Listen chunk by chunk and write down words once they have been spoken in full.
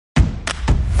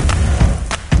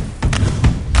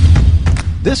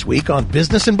This week on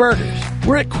Business and Burgers,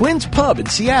 we're at Quinn's Pub in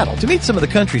Seattle to meet some of the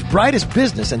country's brightest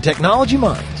business and technology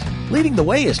minds. Leading the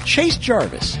way is Chase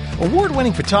Jarvis,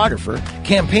 award-winning photographer,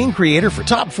 campaign creator for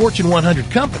top Fortune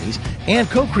 100 companies, and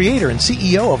co-creator and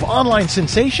CEO of online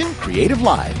sensation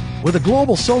CreativeLive. With a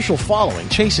global social following,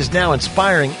 Chase is now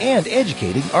inspiring and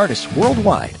educating artists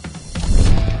worldwide.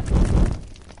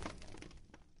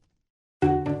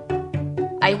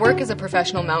 I work as a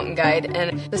professional mountain guide,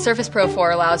 and the Surface Pro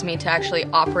 4 allows me to actually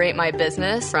operate my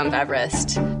business from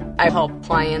Everest. I help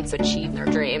clients achieve their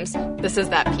dreams. This is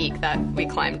that peak that we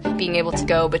climbed. Being able to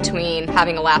go between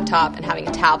having a laptop and having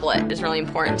a tablet is really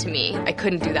important to me. I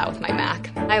couldn't do that with my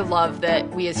Mac. I love that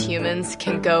we as humans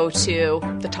can go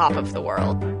to the top of the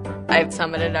world. I've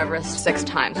summited Everest 6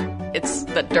 times. It's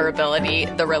the durability,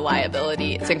 the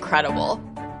reliability. It's incredible.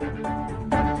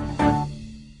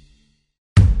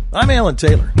 I'm Alan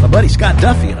Taylor. My buddy Scott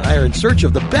Duffy and I are in search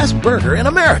of the best burger in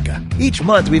America. Each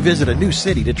month we visit a new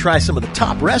city to try some of the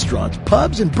top restaurants,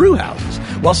 pubs, and brew houses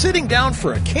while sitting down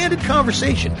for a candid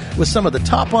conversation with some of the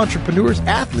top entrepreneurs,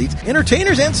 athletes,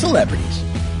 entertainers, and celebrities.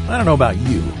 I don't know about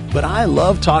you, but I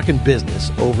love talking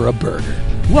business over a burger.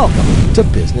 Welcome to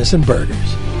Business and Burgers.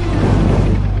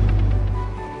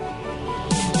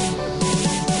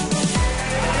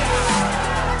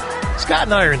 Scott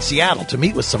and I are in Seattle to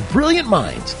meet with some brilliant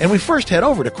minds, and we first head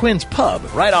over to Quinn's Pub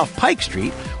right off Pike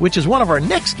Street, which is one of our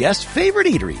next guest's favorite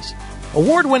eateries.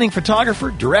 Award-winning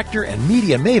photographer, director, and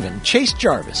media maven Chase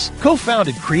Jarvis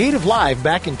co-founded CreativeLive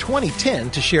back in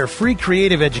 2010 to share free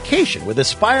creative education with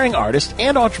aspiring artists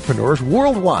and entrepreneurs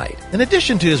worldwide. In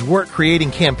addition to his work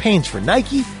creating campaigns for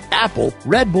Nike, Apple,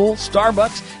 Red Bull,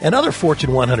 Starbucks, and other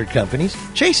Fortune 100 companies,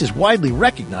 Chase is widely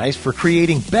recognized for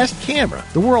creating Best Camera,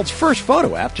 the world's first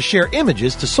photo app to share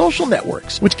images to social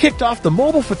networks, which kicked off the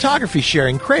mobile photography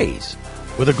sharing craze.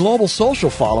 With a global social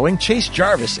following, Chase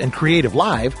Jarvis and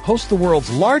CreativeLive host the world's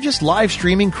largest live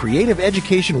streaming creative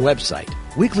education website,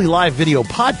 weekly live video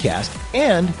podcast,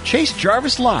 and Chase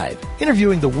Jarvis Live,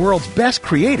 interviewing the world's best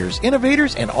creators,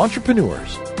 innovators, and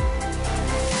entrepreneurs.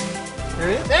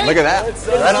 Hey, look at that.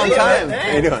 Right on time. Hey,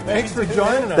 how you doing? Thanks for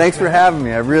joining us. Thanks for having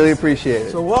me. I really appreciate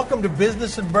it. So welcome to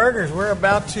Business and Burgers. We're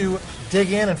about to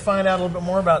dig in and find out a little bit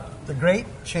more about the great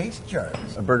Chase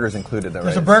Jarvis. A burger's included, though, right?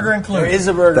 There's a burger included. There is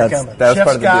a burger coming. That was Chef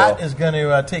part of the Scott deal. is going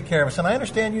to take care of us, and I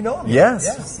understand you know him.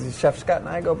 Yes. Chef Scott and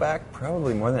I go back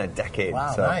probably more than a decade.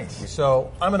 Wow, so. nice.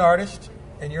 So I'm an artist,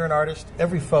 and you're an artist.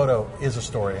 Every photo is a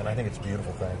story, and I think it's a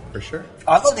beautiful thing. For sure.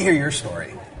 I'd love to hear your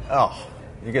story. Oh,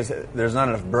 you guys, there's not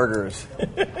enough burgers.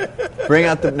 Bring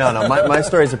out the... No, my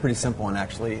stories are pretty simple one,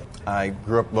 actually. I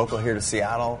grew up local here to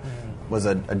Seattle, was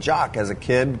a jock as a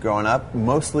kid growing up,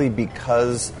 mostly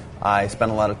because I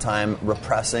spent a lot of time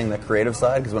repressing the creative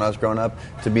side, because when I was growing up,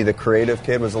 to be the creative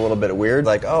kid was a little bit weird.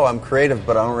 Like, oh, I'm creative,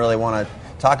 but I don't really want to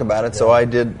talk about it, so I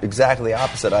did exactly the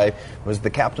opposite. I was the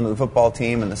captain of the football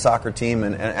team and the soccer team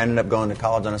and ended up going to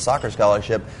college on a soccer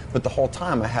scholarship, but the whole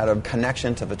time I had a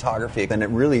connection to photography, and it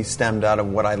really stemmed out of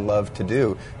what I loved to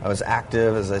do. I was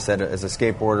active, as I said, as a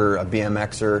skateboarder, a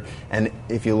BMXer, and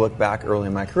if you look back early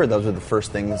in my career, those were the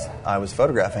first things I was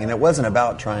photographing, and it wasn't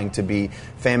about trying to be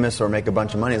famous or make a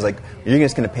bunch of money. It's like, you're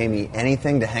just going to pay me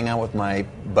anything to hang out with my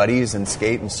buddies and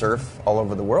skate and surf all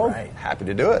over the world? Right. Happy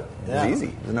to do it. Yeah. It was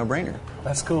easy. It was a no-brainer.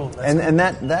 That's cool. And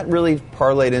that really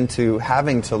parlayed into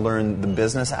having to learn the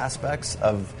business aspects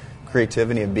of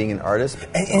creativity, of being an artist.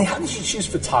 And how did you choose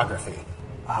photography?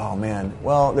 Oh, man.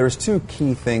 Well, there's 2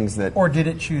 key things that... Or did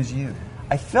it choose you?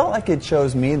 I felt like it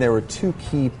chose me. There were 2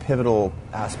 key pivotal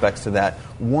aspects to that.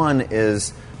 One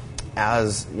is,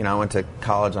 as you know, I went to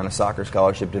college on a soccer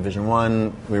scholarship, Division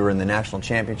I. We were in the national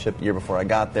championship the year before I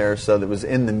got there, so that was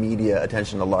in the media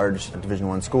attention to large Division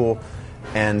I school.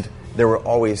 And there were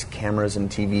always cameras and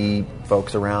TV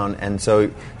folks around, and so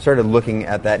started looking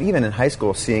at that, even in high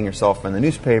school, seeing yourself in the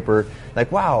newspaper, like,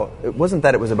 wow, it wasn't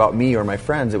that it was about me or my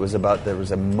friends, it was about there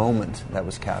was a moment that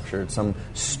was captured, some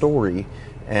story,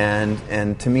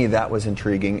 and to me that was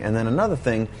intriguing. And then another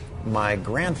thing, my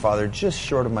grandfather, just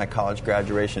short of my college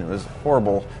graduation, it was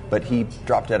horrible, but he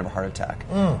dropped dead of a heart attack.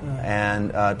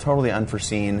 And totally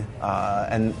unforeseen.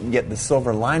 And yet the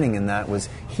silver lining in that was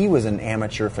he was an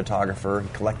amateur photographer, he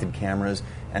collected cameras,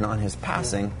 and on his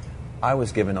passing, I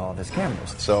was given all of his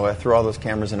cameras. So I threw all those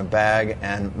cameras in a bag,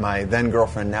 and my then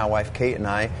girlfriend, now wife Kate, and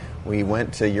I we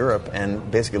went to Europe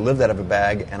and basically lived out of a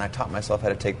bag, and I taught myself how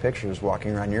to take pictures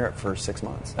walking around Europe for 6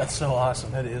 months. That's so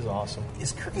awesome. That is awesome.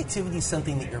 Is creativity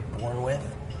something that you're born with,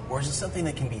 or is it something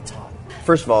that can be taught?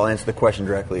 First of all, I'll answer the question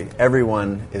directly.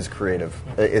 Everyone is creative.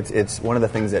 It's one of the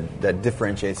things that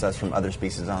differentiates us from other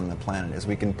species on the planet is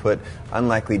we can put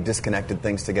unlikely disconnected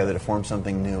things together to form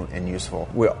something new and useful.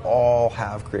 We all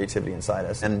have creativity inside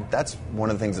us, and that's one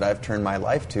of the things that I've turned my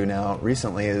life to now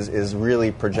recently is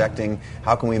really projecting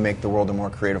how can we make the world a more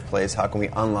creative place, how can we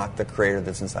unlock the creator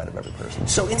that's inside of every person.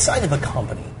 So inside of a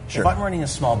company, Sure. if I'm running a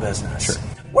small business, Sure.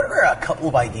 what are a couple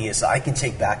of ideas that I can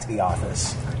take back to the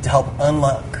office to help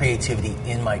unlock creativity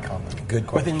in my company, Good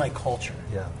question. within my culture?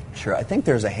 Yeah. Sure. I think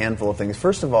there's a handful of things.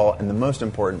 First of all, and the most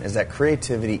important, is that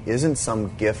creativity isn't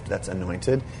some gift that's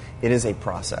anointed. It is a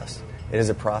process. It is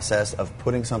a process of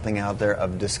putting something out there,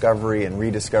 of discovery and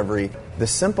rediscovery. The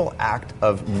simple act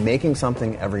of making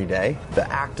something every day,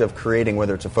 the act of creating,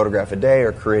 whether it's a photograph a day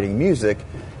or creating music,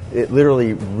 it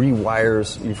literally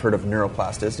rewires, you've heard of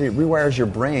neuroplasticity, it rewires your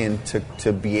brain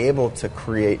to be able to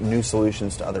create new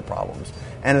solutions to other problems.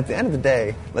 And at the end of the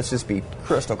day, let's just be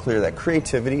crystal clear that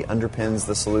creativity underpins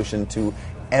the solution to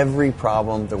every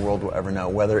problem the world will ever know,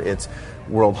 whether it's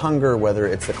world hunger, whether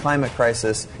it's the climate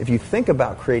crisis. If you think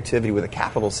about creativity with a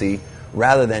capital C,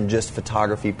 rather than just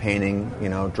photography, painting,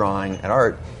 drawing, and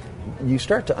art, you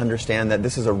start to understand that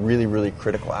this is a really, really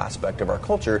critical aspect of our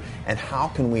culture, and how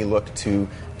can we look to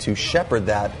shepherd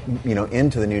that,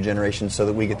 into the new generation so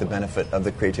that we get the benefit of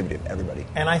the creativity of everybody.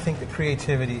 And I think that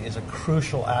creativity is a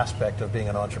crucial aspect of being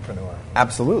an entrepreneur.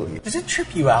 Absolutely. Does it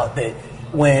trip you out that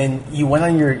when you went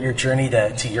on your journey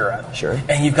to Europe, Sure.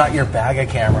 and you've got your bag of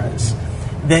cameras,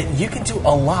 that you can do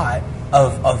a lot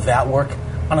of that work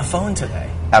on a phone today?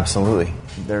 Absolutely.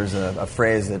 There's a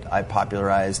phrase that I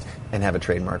popularized and have a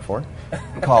trademark for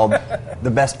called the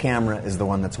best camera is the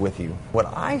one that's with you. What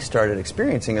I started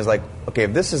experiencing is like, okay,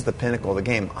 if this is the pinnacle of the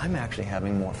game, I'm actually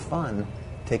having more fun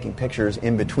taking pictures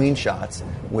in between shots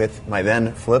with my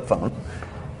then flip phone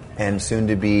and soon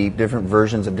to be different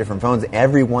versions of different phones.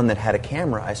 Every one that had a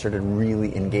camera, I started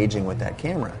really engaging with that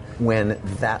camera. When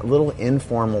that little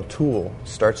informal tool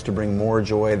starts to bring more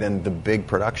joy than the big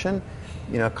production,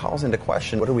 it calls into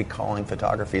question, what are we calling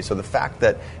photography? So the fact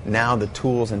that now the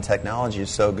tools and technology is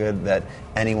so good that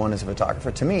anyone is a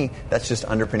photographer, to me, that's just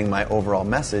underpinning my overall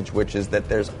message, which is that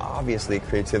there's obviously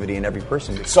creativity in every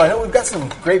person. So I know we've got some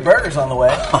great burgers on the way.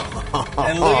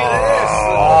 And look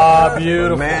Ah, at this.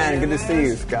 beautiful. Man, good to see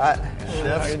you, Scott.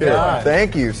 Chef Scott.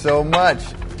 Thank you so much.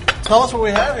 Tell us what we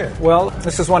have here. Well,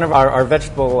 this is one of our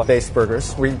vegetable-based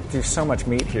burgers. We do so much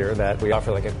meat here that we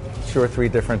offer like 2 or 3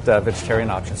 different vegetarian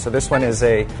options. So this one is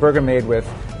a burger made with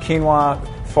quinoa,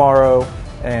 farro,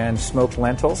 and smoked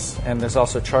lentils. And there's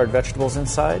also charred vegetables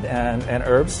inside and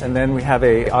herbs. And then we have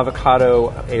a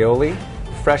avocado aioli,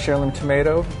 fresh heirloom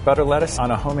tomato, butter lettuce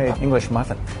on a homemade English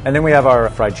muffin. And then we have our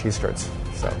fried cheese curds.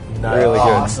 So really good.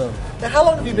 Awesome. Now, how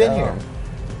long have you been here?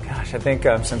 Gosh, I think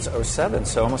since 2007,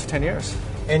 so almost 10 years.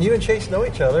 And you and Chase know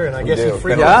each other, and I guess do. you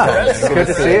frequent Yeah, the it's good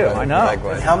to see you. I know.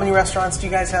 Likewise. How many restaurants do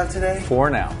you guys have today?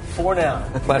 4 now. 4 now. Plus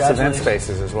event Congratulations.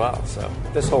 spaces as well. So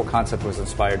this whole concept was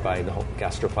inspired by the whole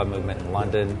gastropub movement in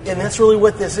London. And that's really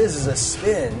what this is a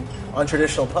spin on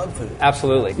traditional pub food.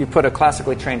 Absolutely. You put a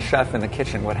classically trained chef in the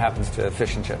kitchen, what happens to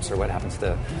fish and chips or what happens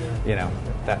to,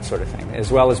 that sort of thing,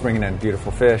 as well as bringing in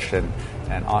beautiful fish and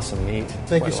awesome meat.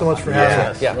 Thank you so much for having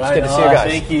us. Yeah, Right it's good to see you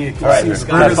guys. Thank you. Good All right, to see you, good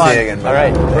Scott. to see you again. All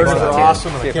right. Burgers Thanks. are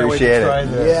awesome, and I can't wait Appreciate to try it.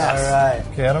 this. Yes. All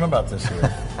right. Okay, I don't know about this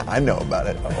here. I know about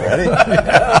it. Ready?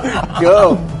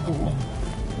 Go.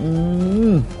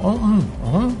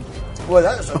 Boy,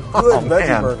 that is a good veggie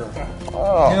man. burger.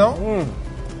 Oh,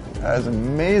 that is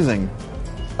amazing.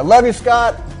 I love you,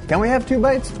 Scott. Can we have 2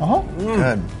 bites? Uh-huh.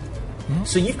 Good.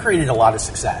 So you've created a lot of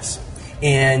success.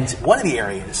 And one of the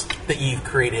areas that you've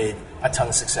created a ton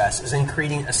of success is in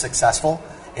creating a successful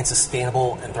and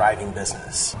sustainable and thriving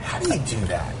business. How do you do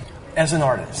that as an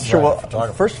artist? Sure. Well,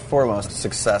 photographer. first and foremost,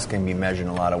 success can be measured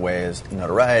in a lot of ways.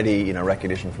 Notoriety,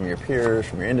 recognition from your peers,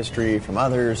 from your industry, from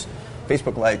others,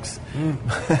 Facebook likes.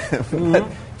 But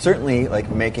certainly, like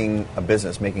making a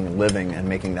business, making a living, and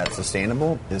making that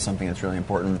sustainable is something that's really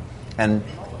important. And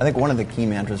I think one of the key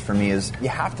mantras for me is you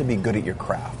have to be good at your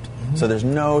craft. So there's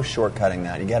no shortcutting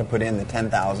that. You got to put in the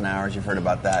 10,000 hours. You've heard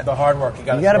about that. The hard work. You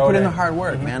got to put in the hard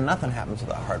work, man. Nothing happens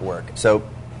without hard work. So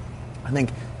I think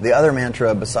the other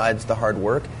mantra besides the hard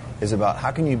work is about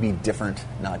how can you be different,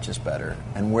 not just better,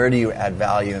 and where do you add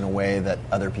value in a way that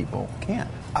other people can't.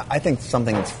 I think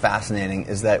something that's fascinating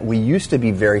is that we used to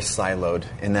be very siloed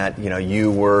in that,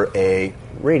 you were a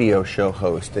radio show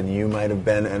host, and you might have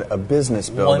been a business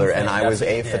builder, and I was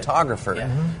a photographer.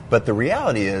 Yeah. But the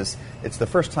reality is, it's the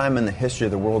first time in the history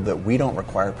of the world that we don't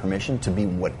require permission to be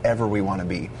whatever we want to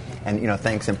be. And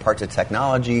thanks in part to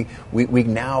technology, we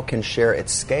now can share at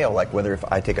scale. Like whether if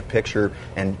I take a picture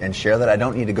and share that, I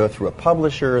don't need to go through a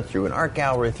publisher, through an art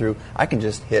gallery, I can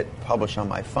just hit publish on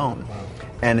my phone. Wow.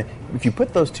 And if you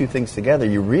put those two things together,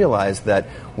 you realize that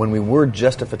when we were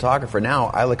just a photographer, now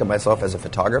I look at myself as a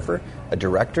photographer, a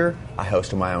director, I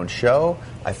hosted my own show,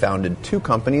 I founded 2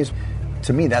 companies.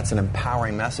 To me, that's an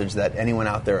empowering message that anyone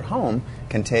out there at home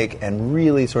can take and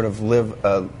really sort of live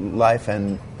a life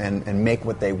and make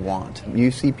what they want. You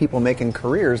see people making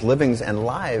careers, livings, and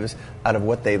lives out of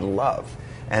what they love.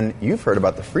 And you've heard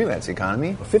about the freelance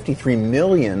economy. 53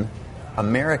 million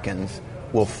Americans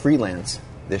will freelance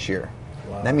this year.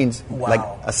 Wow. That means like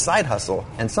a side hustle,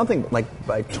 and something like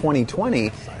by 2020,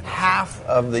 half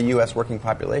of the U.S. working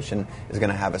population is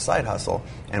going to have a side hustle.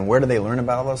 And where do they learn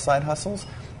about all those side hustles?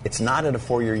 It's not at a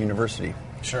 4-year university.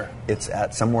 Sure. It's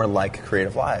at somewhere like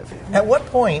CreativeLive. At what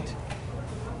point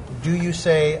do you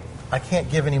say, I can't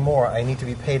give any more, I need to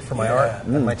be paid for my art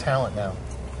and my talent now?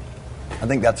 I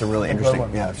think that's a really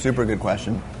interesting, super good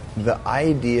question. The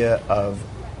idea of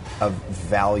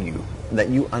value, that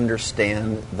you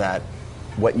understand that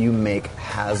what you make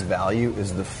has value,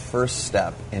 is the first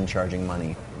step in charging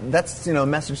money. That's a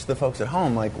message to the folks at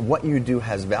home, like what you do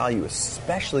has value,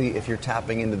 especially if you're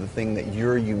tapping into the thing that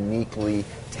you're uniquely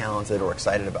talented or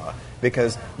excited about.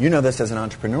 Because this as an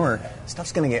entrepreneur,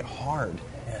 stuff's going to get hard.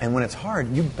 And when it's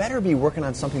hard, you better be working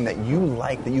on something that you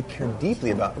like, that you care deeply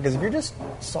about. Because if you're just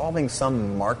solving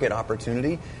some market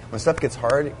opportunity, when stuff gets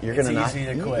hard, you're going to not... It's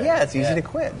easy to quit. Yeah, it's easy to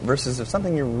quit. Versus if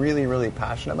something you're really, really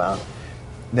passionate about,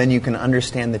 then you can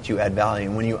understand that you add value.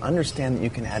 And when you understand that you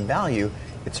can add value,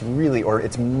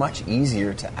 it's much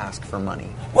easier to ask for money.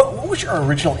 What was your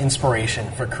original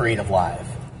inspiration for CreativeLive?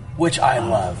 Which I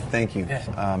love. Thank you.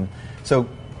 Yeah. So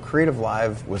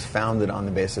CreativeLive was founded on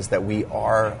the basis that we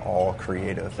are all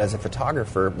creative. As a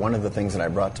photographer, one of the things that I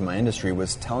brought to my industry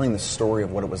was telling the story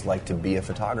of what it was like to be a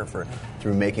photographer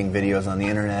through making videos on the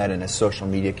internet, and as social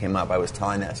media came up, I was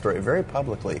telling that story very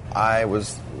publicly. I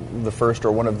was the first,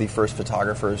 or one of the first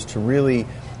photographers to really,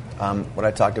 what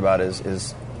I talked about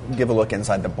is give a look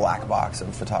inside the black box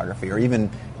of photography, or even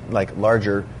like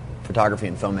larger photography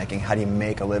and filmmaking. How do you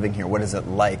make a living here? What is it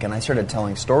like? And I started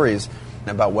telling stories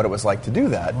about what it was like to do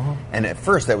that. And at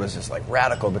first that was just like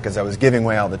radical, because I was giving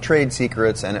away all the trade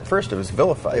secrets, and at first it was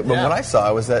vilified. But what I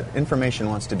saw was that information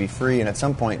wants to be free, and at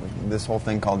some point this whole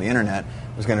thing called the internet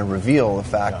was going to reveal the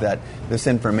fact that this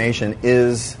information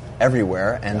is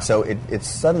everywhere, and so it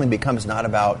suddenly becomes not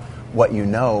about what you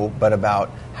know, but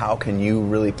about how can you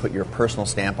really put your personal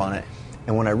stamp on it.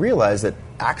 And when I realized that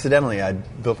accidentally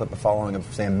I'd built up a following of,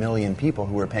 say, 1 million people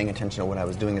who were paying attention to what I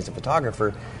was doing as a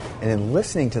photographer, and in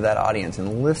listening to that audience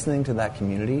and listening to that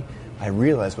community, I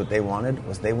realized what they wanted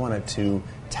was they wanted to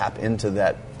tap into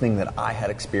that thing that I had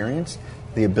experienced,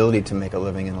 the ability to make a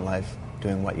living in a life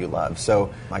doing what you love.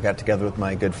 So I got together with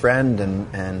my good friend,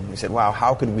 and we said, wow,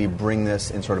 how could we bring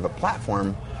this in sort of a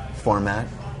platform format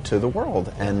to the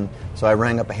world? And so I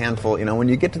rang up a handful. When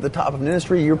you get to the top of an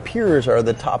industry, your peers are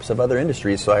the tops of other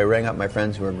industries. So I rang up my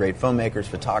friends who are great filmmakers,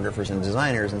 photographers, and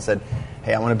designers and said,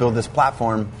 hey, I want to build this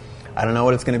platform. I don't know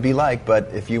what it's going to be like,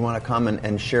 but if you want to come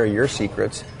and share your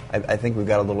secrets, I think we've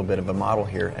got a little bit of a model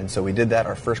here. And so we did that.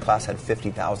 Our first class had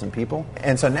 50,000 people.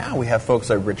 And so now we have folks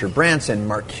like Richard Branson,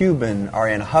 Mark Cuban,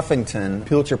 Arianna Huffington,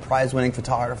 Pulitzer Prize-winning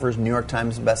photographers, New York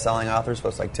Times best-selling authors,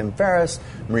 folks like Tim Ferriss,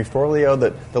 Marie Forleo.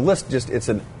 The list it's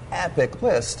an epic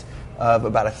list of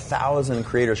about 1,000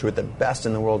 creators who are the best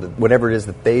in the world at whatever it is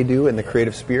that they do in the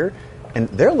creative sphere. And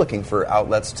they're looking for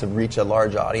outlets to reach a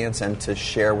large audience and to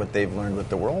share what they've learned with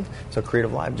the world. So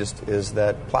CreativeLive just is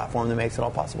that platform that makes it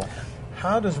all possible.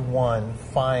 How does one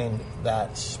find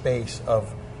that space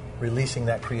of releasing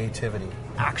that creativity?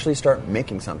 Actually start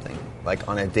making something, like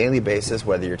on a daily basis,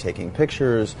 whether you're taking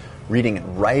pictures, reading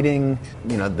and writing.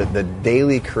 The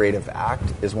daily creative act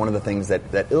is one of the things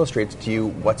that illustrates to you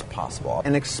what's possible.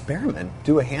 And experiment.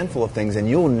 Do a handful of things, and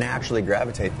you'll naturally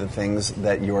gravitate to the things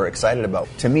that you're excited about.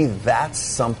 To me, that's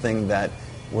something that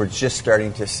we're just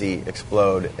starting to see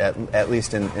explode, at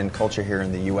least in culture here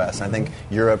in the U.S. And I think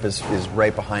Europe is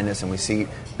right behind us, and we see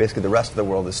basically the rest of the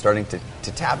world is starting to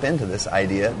tap into this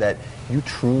idea that you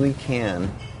truly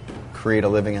can create a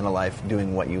living and a life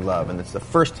doing what you love. And it's the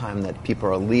first time that people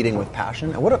are leading with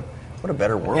passion. And what a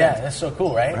better world. Yeah, that's so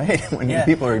cool, right? Right? When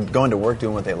people are going to work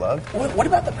doing what they love. What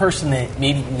about the person that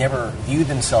maybe never viewed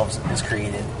themselves as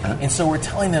creative, and so we're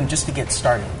telling them just to get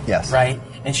started? Yes. Right?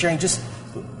 And sharing, just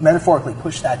metaphorically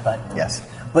push that button. Yes.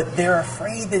 but they're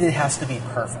afraid that it has to be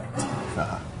perfect.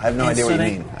 I have no idea what you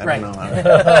mean. I right. don't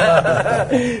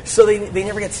know. So they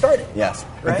never get started. Yes,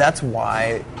 right? but that's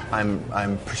why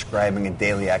I'm prescribing a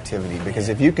daily activity, because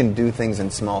if you can do things in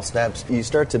small steps, you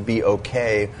start to be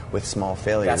okay with small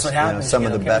failures. That's what happens. Some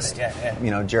of the best.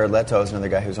 Yeah. Jared Leto is another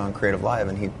guy who's on CreativeLive,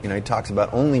 and he talks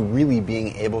about only really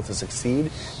being able to succeed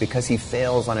because he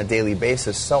fails on a daily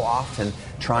basis so often,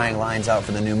 trying lines out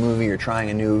for the new movie or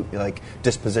trying a new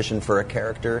disposition for a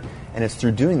character, and it's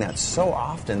through doing that so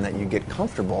often that you get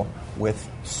comfortable with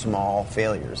small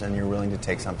failures and you're willing to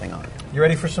take something on. You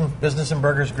ready for some Business and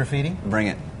Burgers graffiti? Bring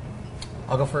it.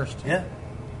 I'll go first. Yeah.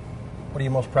 What are you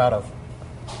most proud of?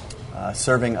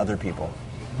 Serving other people.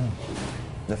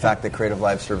 The fact that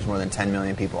CreativeLive serves more than 10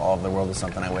 million people all over the world is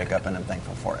something I wake up and I'm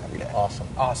thankful for every day.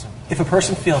 Awesome. If a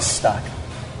person feels stuck,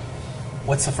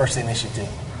 what's the first thing they should do?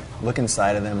 Look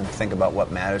inside of them and think about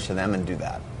what matters to them and do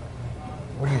that.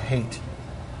 What do you hate?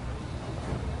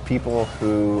 People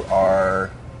who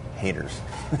are haters.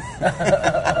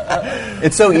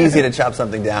 It's so easy to chop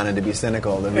something down and to be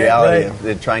cynical. The reality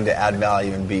of trying to add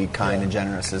value and be kind and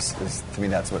generous is, to me,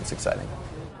 that's what's exciting.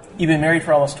 You've been married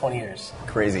for almost 20 years.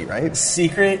 Crazy, right?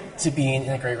 Secret to being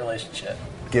in a great relationship.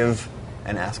 Give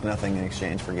and ask nothing in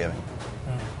exchange for giving.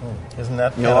 Isn't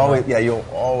that? You'll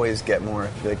always get more.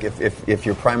 Like if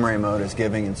your primary mode is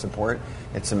giving and support,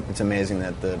 it's amazing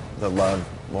that the love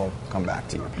will come back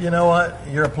to you. You know what?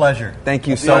 You're a pleasure. Thank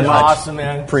you so much. Awesome,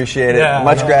 man. Appreciate it.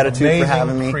 Much gratitude for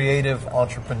having me. Creative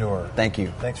entrepreneur. Thank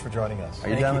you. Thanks for joining us. Are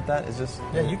you done with that? Is this?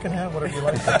 Yeah, you can have whatever you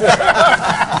like.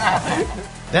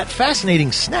 That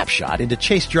fascinating snapshot into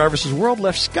Chase Jarvis's world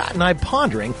left Scott and I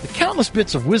pondering the countless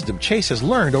bits of wisdom Chase has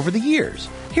learned over the years.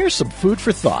 Here's some food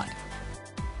for thought.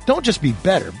 Don't just be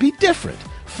better, be different.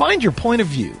 Find your point of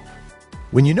view.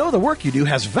 When you know the work you do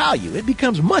has value, it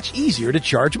becomes much easier to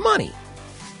charge money.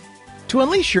 To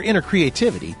unleash your inner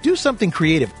creativity, do something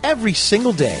creative every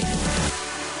single day.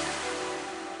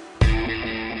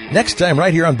 Next time,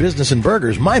 right here on Business and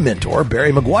Burgers, my mentor,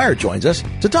 Barry McGuire, joins us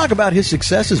to talk about his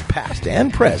successes past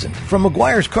and present. From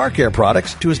McGuire's car care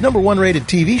products to his #1 rated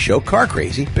TV show, Car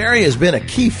Crazy, Barry has been a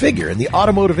key figure in the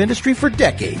automotive industry for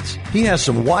decades. He has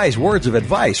some wise words of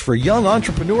advice for young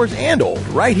entrepreneurs and old,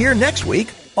 right here next week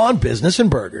on Business and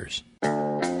Burgers.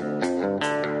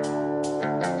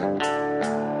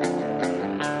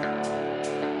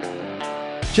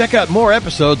 Check out more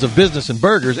episodes of Business and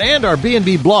Burgers and our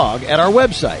B&B blog at our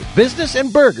website,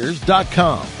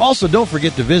 businessandburgers.com. Also, don't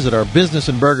forget to visit our Business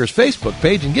and Burgers Facebook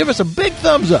page and give us a big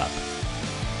thumbs up.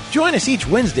 Join us each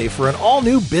Wednesday for an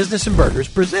all-new Business and Burgers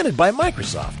presented by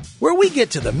Microsoft, where we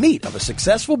get to the meat of a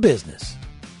successful business.